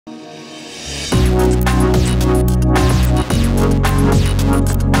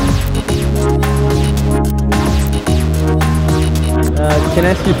Can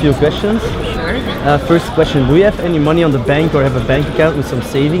I ask you a few questions? Sure. First question, do you have any money on the bank or have a bank account with some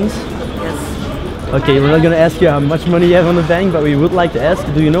savings? Yes. Okay, we're not going to ask you how much money you have on the bank, but we would like to ask,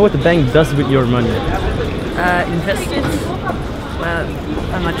 do you know what the bank does with your money? Invest it? Well,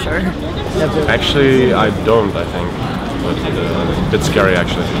 I'm not sure. Actually, I don't, I think. But a bit scary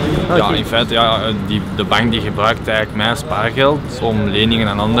actually. Okay. Ja, in feite, ja, de bank die gebruikt eigenlijk mijn spaargeld om leningen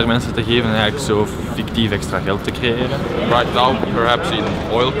aan andere mensen te geven en eigenlijk zo fictief extra geld te creëren. Right now, perhaps in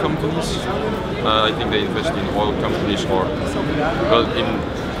oil companies. I think they invest in oil companies or well in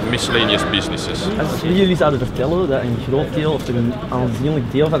miscellaneous businesses. Als jullie zouden vertellen dat een groot deel of een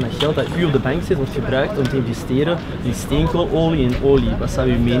aanzienlijk deel van het geld dat u op de bank zit wordt gebruikt om te investeren in steenkoololie en olie, wat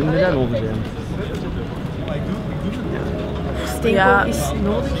zou uw mening er dan over zijn? Steenkool is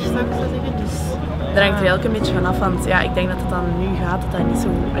nodig, zou ik zo zeggen. Dus daar hangt er eigenlijk een beetje vanaf, want ja, ik denk dat het dan nu gaat, dat niet zo,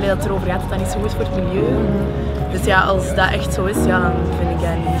 dat het erover gaat dat dat niet zo goed is voor het milieu. Dus ja, als dat echt zo is, ja, dan vind ik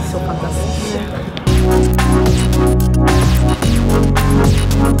dat niet zo fantastisch.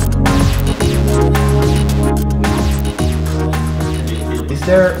 Is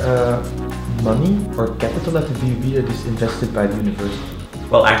there money or capital at the VUB that is invested by the university?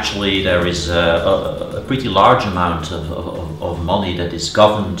 Well, actually, there is a pretty large amount of money that is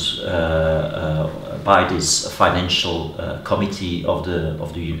governed by this financial committee of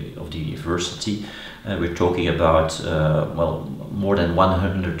the university. We're talking about well, more than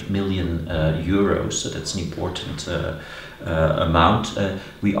 100 million euros, so that's an important amount.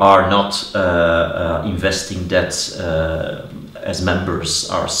 We are not investing that as members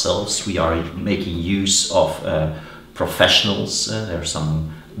ourselves. We are making use of professionals. There are some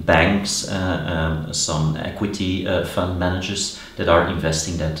banks, some equity fund managers that are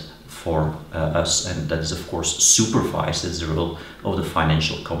investing that for us, and that is of course supervised. That's the role of the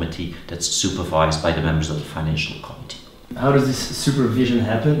financial committee. That's supervised by the members of the financial committee. How does this supervision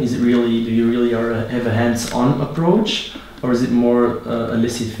happen? Is it really, do you really have a hands-on approach, or is it more a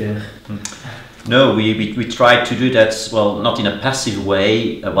laissez-faire? No, we try to do that, well, not in a passive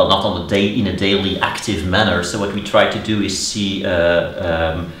way, well, not on in a daily active manner. So what we try to do is see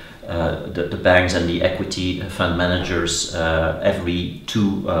the banks and the equity fund managers every 2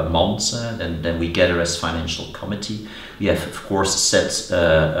 months, then we gather as financial committee. We have of course set,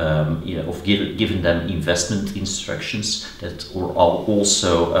 given them investment instructions that are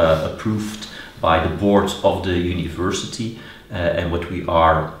also approved by the board of the university, and what we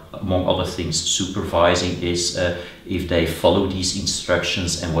are, among other things, supervising is if they follow these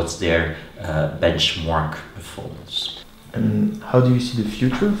instructions and what's their benchmark performance. And how do you see the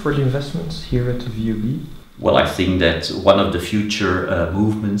future for the investments here at the VUB? Well, I think that one of the future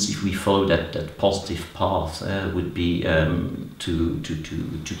movements, if we follow that positive path, would be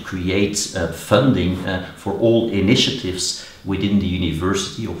to create funding for all initiatives within the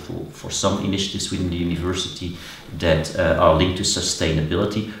university, or for some initiatives within the university that are linked to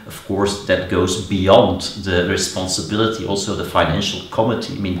sustainability. Of course, that goes beyond the responsibility also of the financial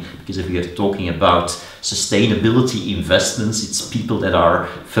committee. I mean, because if we are talking about sustainability investments, it's people that are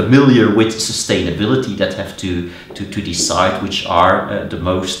familiar with sustainability that have to decide which are the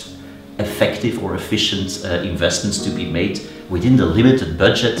most effective or efficient investments to be made within the limited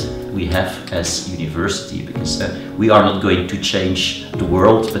budget we have as university, because we are not going to change the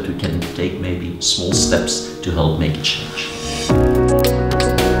world, but we can take maybe small steps to help make a change.